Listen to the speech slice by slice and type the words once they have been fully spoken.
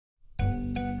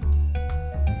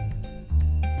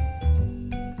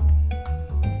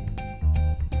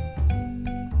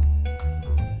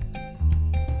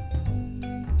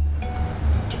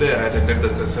today I attended the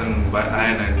session by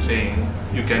Ian and Jane,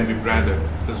 You Can Be Branded.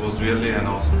 This was really an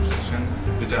awesome session.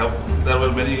 There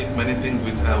were many things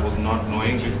which I was not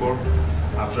knowing before.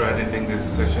 After attending this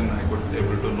session, I could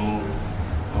able to know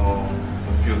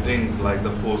a few things like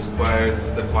the 4 squares,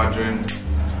 the quadrants.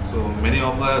 So many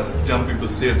of us jump into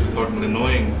sales without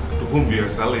knowing to whom we are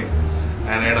selling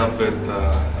and end up with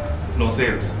no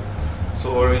sales.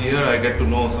 So over here I get to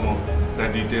know some of the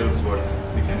details, what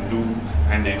we can do,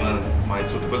 and even my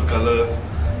suitable colors.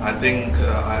 I think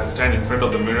I stand in front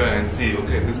of the mirror and see,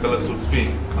 okay, this color suits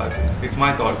me, but it's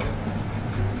my thought.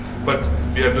 But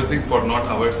we are dressing for not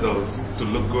ourselves, to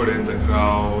look good in the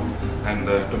crowd and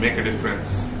to make a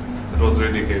difference. It was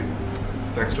really great.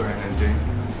 Thanks to Anne and Jane.